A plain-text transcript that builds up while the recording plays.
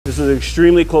This is an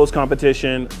extremely close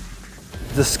competition.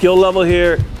 The skill level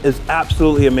here is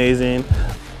absolutely amazing.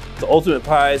 The ultimate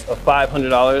prize of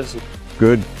 $500.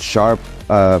 Good, sharp,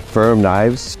 firm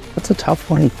knives. That's a tough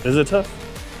one. Is it tough?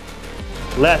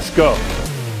 Let's go.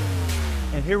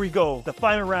 And here we go, the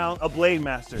final round of Blade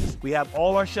Masters. We have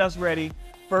all our chefs ready.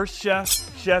 First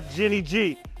chef, Chef Jenny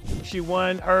G. She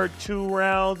won her 2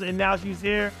 rounds and now she's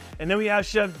here. And then we have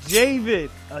Chef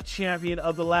David, a champion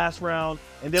of the last round.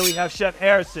 And then we have Chef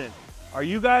Harrison. Are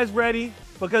you guys ready?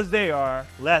 Because they are.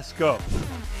 Let's go.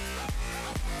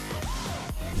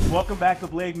 Welcome back to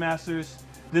Blade Masters.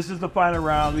 This is the final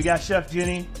round. We got Chef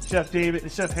Jenny, Chef David,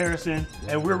 and Chef Harrison,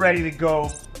 and we're ready to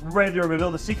go. We're ready to reveal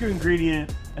the secret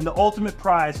ingredient and the ultimate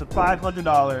prize of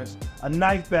 $500, a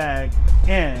knife bag,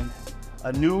 and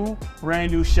a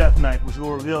brand new chef knife, which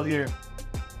we'll reveal here.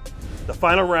 The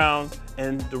final round,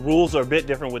 and the rules are a bit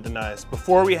different with the knives.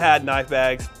 Before we had knife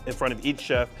bags in front of each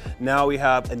chef, now we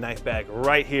have a knife bag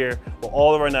right here with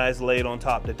all of our knives laid on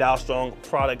top. The Dalstrong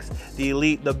products, the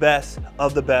elite, the best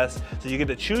of the best. So you get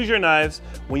to choose your knives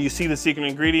when you see the secret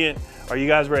ingredient. Are you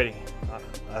guys ready?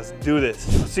 Let's do this.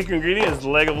 The secret ingredient is the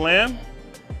leg of lamb.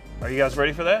 Are you guys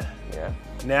ready for that? Yeah.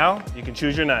 Now you can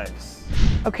choose your knives.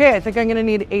 Okay, I think I'm gonna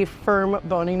need a firm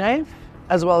boning knife,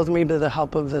 as well as maybe the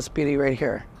help of this beauty right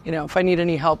here. You know, if I need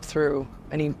any help through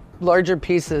any larger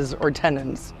pieces or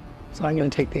tendons. So I'm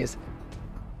gonna take these.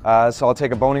 So I'll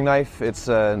take a boning knife. It's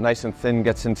nice and thin,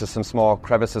 gets into some small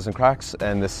crevices and cracks,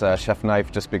 and this chef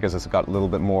knife, just because it's got a little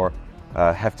bit more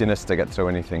heftiness to get through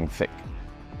anything thick.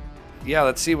 Yeah,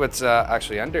 let's see what's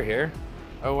actually under here.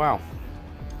 Oh, wow.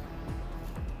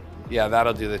 Yeah,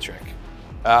 that'll do the trick.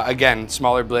 Again,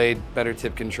 smaller blade, better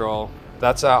tip control.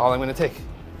 That's all I'm gonna take.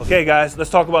 Okay guys,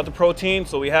 let's talk about the protein.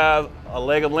 So we have a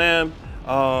leg of lamb.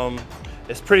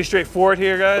 It's pretty straightforward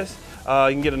here, guys.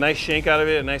 You can get a nice shank out of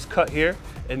it, a nice cut here,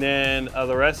 and then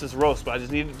the rest is roast, but I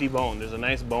just need to debone. There's a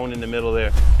nice bone in the middle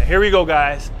there. And here we go,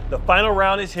 guys. The final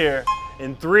round is here.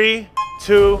 In 3,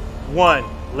 2, 1,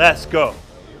 let's go.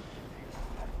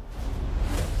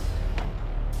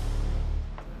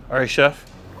 All right, chef.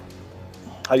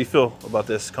 How do you feel about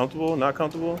this? Comfortable, not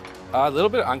comfortable? A little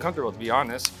bit uncomfortable, to be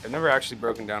honest. I've never actually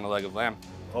broken down a leg of lamb.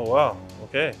 Oh, wow,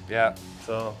 okay. Yeah.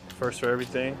 So, first for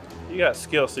everything. You got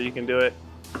skill, so you can do it.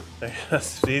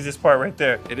 That's the easiest part right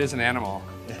there. It is an animal.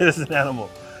 It is an animal.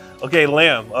 Okay,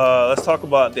 lamb. Let's talk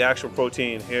about the actual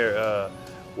protein here.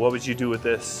 What would you do with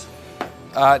this?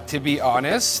 To be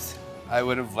honest, I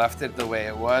would have left it the way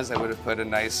it was. I would have put a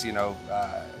nice, you know,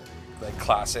 like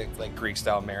classic, like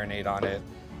Greek-style marinade on it.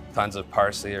 Tons of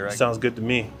parsley. Or Sounds good to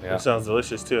me. Yeah. It sounds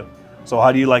delicious too. So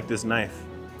how do you like this knife?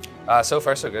 So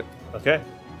far, so good. Okay,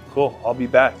 cool. I'll be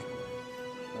back.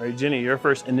 All right, Jenny, your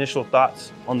first initial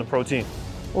thoughts on the protein.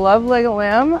 Love leg of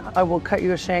lamb. I will cut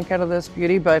you a shank out of this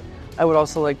beauty, but I would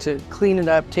also like to clean it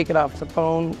up, take it off the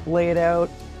bone, lay it out,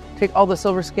 take all the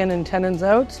silver skin and tendons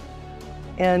out,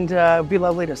 and it'd be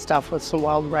lovely to stuff with some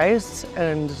wild rice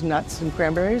and nuts and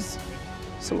cranberries,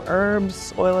 some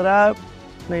herbs, oil it up,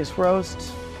 nice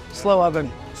roast, slow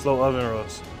oven. Slow oven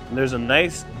roast. And there's a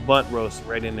nice bunt roast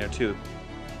right in there too.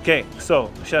 Okay,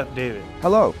 so Chef David.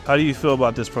 Hello. How do you feel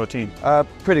about this protein?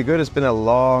 Pretty good. It's been a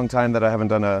long time that I haven't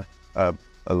done a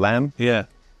lamb. Yeah.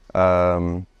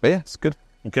 But yeah, it's good.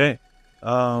 Okay.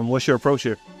 What's your approach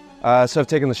here? So I've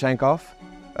taken the shank off.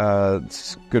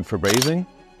 It's good for braising.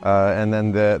 And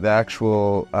then the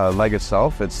actual leg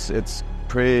itself, it's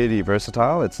pretty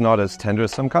versatile. It's not as tender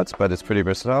as some cuts, but it's pretty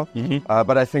versatile. Mm-hmm.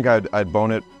 But I think I'd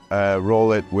bone it,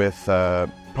 roll it with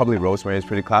probably rosemary is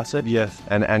pretty classic. Yes.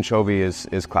 And anchovy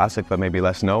is classic, but maybe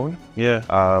less known. Yeah.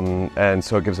 And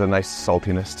so it gives a nice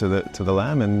saltiness to the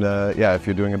lamb. And yeah, if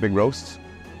you're doing a big roast,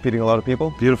 feeding a lot of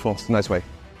people, Beautiful. it's a nice way.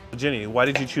 Jenny, why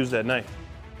did you choose that knife?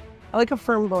 I like a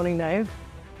firm boning knife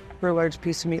for a large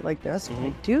piece of meat like this.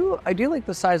 Mm-hmm. I do like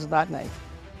the size of that knife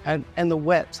and the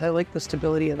width. I like the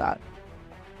stability of that.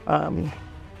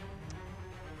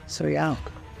 So yeah.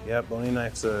 Yeah, boning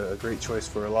knife's a great choice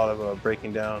for a lot of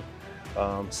breaking down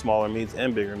smaller meats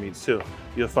and bigger meats too.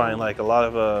 You'll find like a lot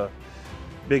of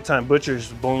big time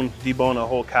butchers debone a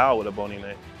whole cow with a boning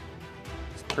knife.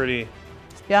 It's pretty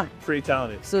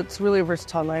talented. So it's really a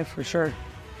versatile knife for sure.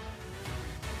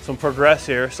 Some progress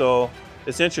here, so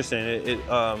it's interesting.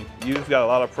 You've got a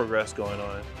lot of progress going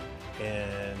on,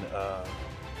 and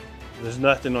there's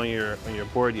nothing on your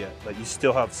board yet, but you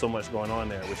still have so much going on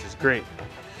there, which is great.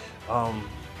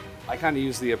 I kind of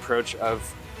use the approach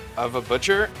of a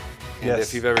butcher. And Yes.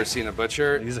 if you've ever seen a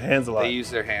butcher, They use their hands a lot. They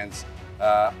use their hands.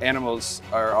 Animals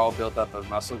are all built up of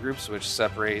muscle groups which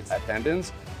separate at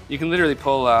tendons. You can literally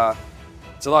pull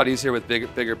It's a lot easier with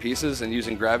bigger pieces and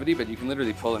using gravity, but you can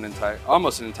literally pull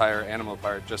almost an entire animal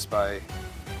apart just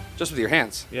with your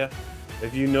hands. Yeah,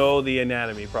 if you know the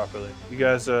anatomy properly. You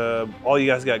guys, all you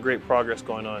guys got great progress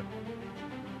going on.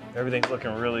 Everything's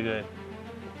looking really good.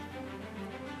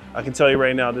 I can tell you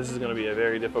right now, this is gonna be a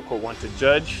very difficult one to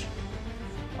judge.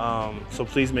 So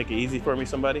please make it easy for me,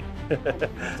 somebody.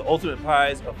 The ultimate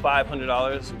prize of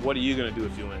 $500. What are you gonna do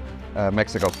if you win?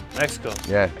 Mexico. Mexico.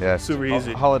 Yeah. Super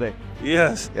easy. Holiday.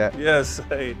 Yes. Yeah. Yes.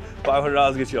 Hey,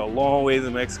 $500 gets you a long ways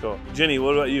in Mexico. Jenny,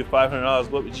 what about you? $500.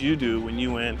 What would you do when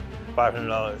you win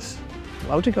 $500? I'd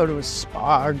love to go to a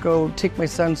spa or go take my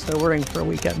son snowboarding for a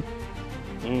weekend.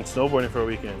 Snowboarding for a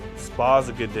weekend. Spa's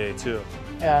a good day too.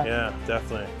 Yeah. Yeah,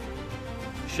 definitely.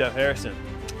 Chef Harrison,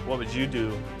 what would you do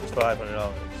with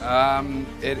 $500?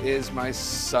 It is my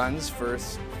son's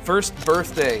first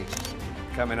birthday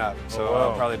coming up, so Oh, wow.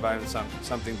 I'll probably buy him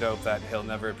something dope that he'll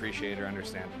never appreciate or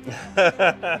understand.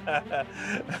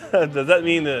 Does that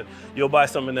mean that you'll buy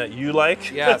something that you like?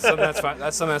 Yeah, something that's fun.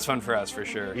 That's something that's fun for us, for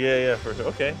sure. Yeah, for sure.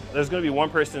 Okay. There's going to be one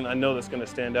person I know that's going to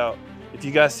stand out. If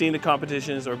you guys seen the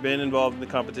competitions or been involved in the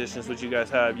competitions, which you guys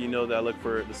have, you know that I look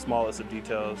for the smallest of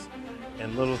details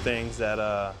and little things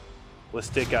that will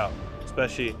stick out,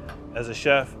 especially as a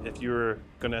chef if you were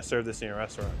going to serve this in your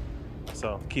restaurant.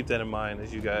 So keep that in mind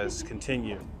as you guys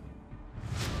continue.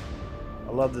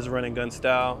 I love this run and gun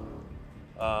style.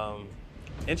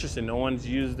 Interesting, no one's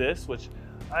used this, which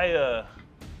I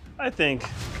think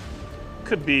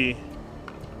could be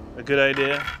a good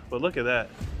idea, but look at that.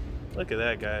 Look at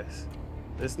that, guys.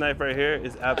 This knife right here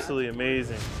is absolutely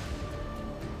amazing.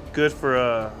 Good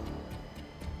for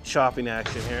chopping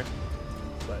action here,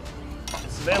 but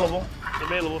it's available. It's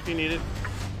available if you need it.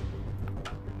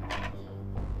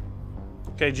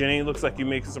 Okay, Jenny, looks like you're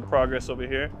making some progress over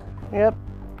here. Yep.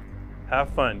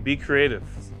 Have fun, be creative.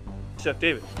 Chef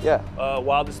David. Yeah.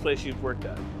 Wildest place you've worked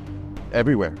at?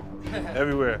 Everywhere.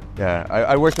 Everywhere. Yeah,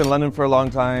 I worked in London for a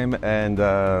long time, and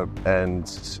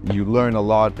you learn a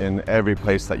lot in every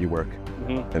place that you work.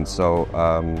 Mm-hmm. And so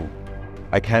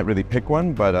I can't really pick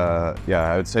one, but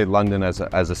yeah, I would say London as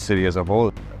a city as a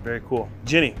whole. Very cool.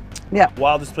 Jenny. Yeah.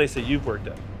 Wildest place that you've worked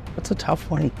at? That's a tough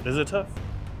one. Is it tough?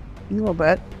 A little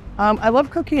bit. I love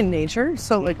cooking in nature,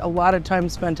 so like a lot of time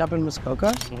spent up in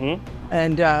Muskoka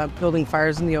and building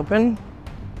fires in the open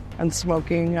and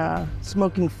smoking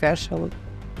fish.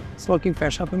 Smoking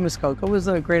fish up in Muskoka was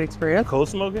a great experience. Cold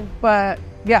smoking? But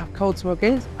yeah, cold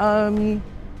smoking.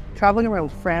 Traveling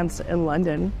around France and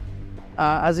London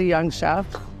as a young chef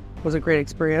was a great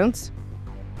experience.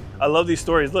 I love these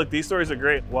stories. Look, these stories are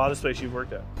great. Wildest place you've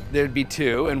worked at? There'd be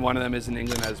two, and one of them is in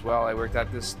England as well. I worked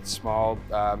at this small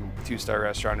 2-star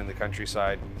restaurant in the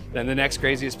countryside. Then the next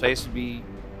craziest place would be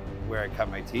where I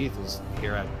cut my teeth, is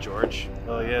here at George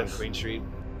Oh, yes. on Queen Street.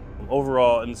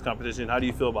 Overall, in this competition, how do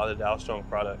you feel about the Dalstrong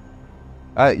product?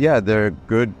 Yeah, they're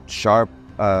good, sharp,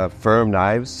 firm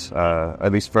knives.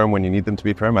 At least firm when you need them to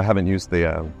be firm. I haven't used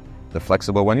the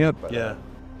flexible one yet, but Yeah.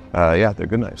 yeah, they're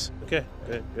good knives. Okay,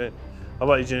 good. How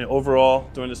about you, Jenny? Overall,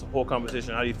 during this whole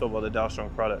competition, how do you feel about the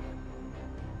Dalstrong product?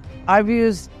 I've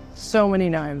used so many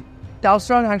knives.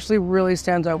 Dalstrong actually really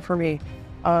stands out for me.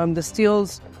 The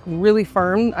steel's really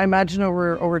firm. I imagine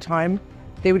over time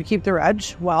they would keep their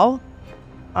edge well.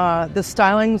 The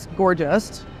styling's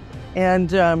gorgeous,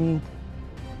 and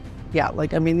yeah,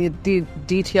 like I mean the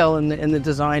detail in the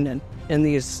design and in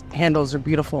these handles are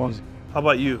beautiful. How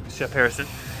about you, Chef Harrison?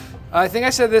 I think I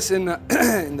said this in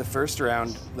in the first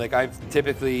round. Like I've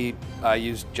typically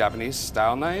used Japanese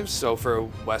style knives, so for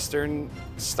Western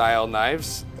style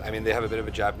knives, I mean they have a bit of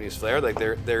a Japanese flair. Like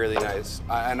they're really nice,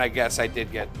 and I guess I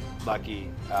did get lucky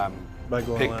By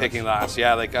going picking last.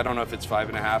 Yeah, like I don't know if it's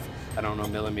 5.5. I don't know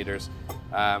millimeters,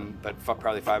 but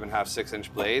probably 5.5,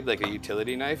 6-inch blade. Like a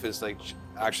utility knife is like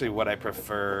actually what I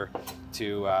prefer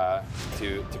to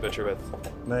butcher with.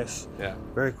 Nice. Yeah.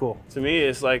 Very cool. To me,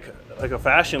 it's like a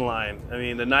fashion line. I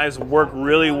mean, the knives work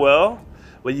really well,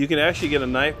 but you can actually get a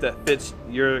knife that fits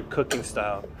your cooking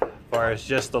style, as far as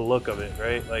just the look of it,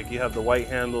 right? Like you have the white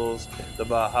handles, the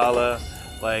Valhalla,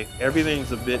 like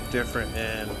everything's a bit different,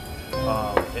 and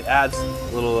it adds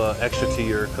a little extra to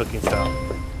your cooking style.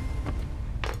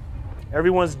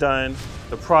 Everyone's done.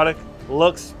 The product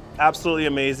looks absolutely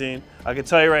amazing. I can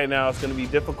tell you right now, it's gonna be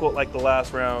difficult like the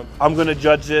last round. I'm gonna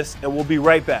judge this and we'll be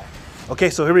right back. Okay,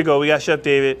 so here we go. We got Chef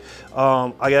David.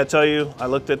 I gotta tell you, I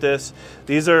looked at this.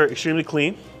 These are extremely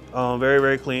clean, very,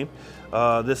 very clean.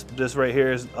 This right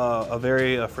here is a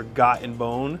very forgotten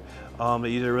bone.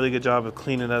 You did a really good job of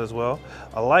cleaning that as well.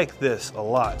 I like this a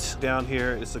lot. Down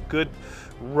here, it's a good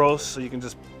roast, so you can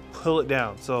just pull it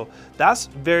down. So that's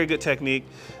very good technique.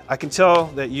 I can tell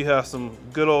that you have some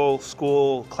good old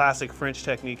school classic French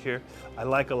technique here. I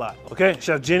like a lot. Okay,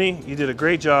 Chef Jenny, you did a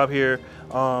great job here.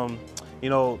 You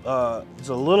know, there's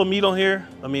a little meat on here.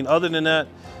 I mean, other than that,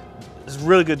 it's a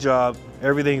really good job.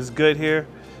 Everything's good here.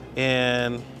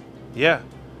 And yeah,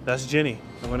 that's Jenny.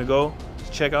 I'm gonna go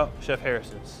check out Chef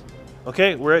Harrison's.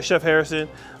 Okay, we're at Chef Harrison,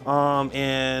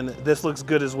 and this looks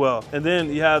good as well. And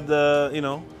then you have the, you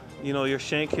know, your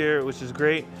shank here, which is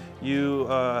great. You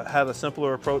have a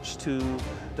simpler approach to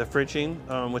the Frenching,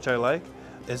 which I like.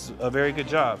 It's a very good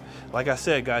job. Like I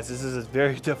said, guys, this is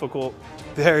very difficult,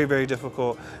 very, very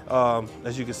difficult.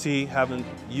 As you can see, having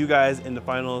you guys in the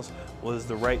finals was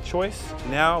the right choice.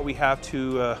 Now we have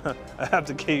to, I have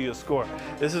to give you a score.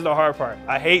 This is the hard part.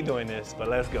 I hate doing this, but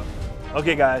let's go.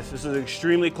 Okay guys, this is an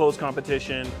extremely close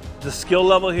competition. The skill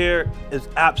level here is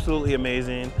absolutely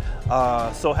amazing.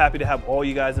 So happy to have all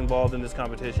you guys involved in this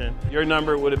competition. Your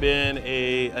number would have been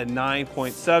a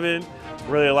 9.7.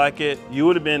 Really like it. You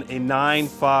would have been a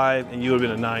 9.5 and you would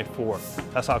have been a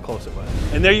 9.4. That's how close it was.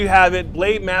 And there you have it,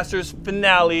 Blade Masters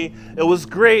finale. It was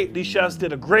great. These chefs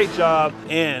did a great job.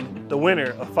 And the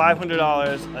winner of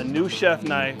 $500, a new chef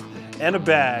knife, and a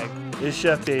bag is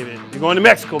Chef David. You're going to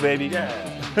Mexico, baby. Yeah.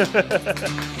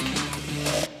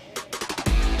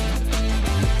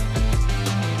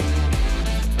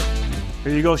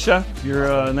 Here you go, Chef.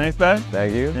 Your knife bag.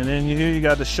 Thank you. And then here you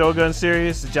got the Shogun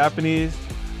series, the Japanese.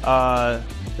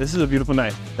 This is a beautiful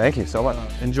knife. Thank you so much.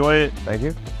 Enjoy it. Thank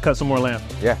you. Cut some more lamb.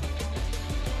 Yeah.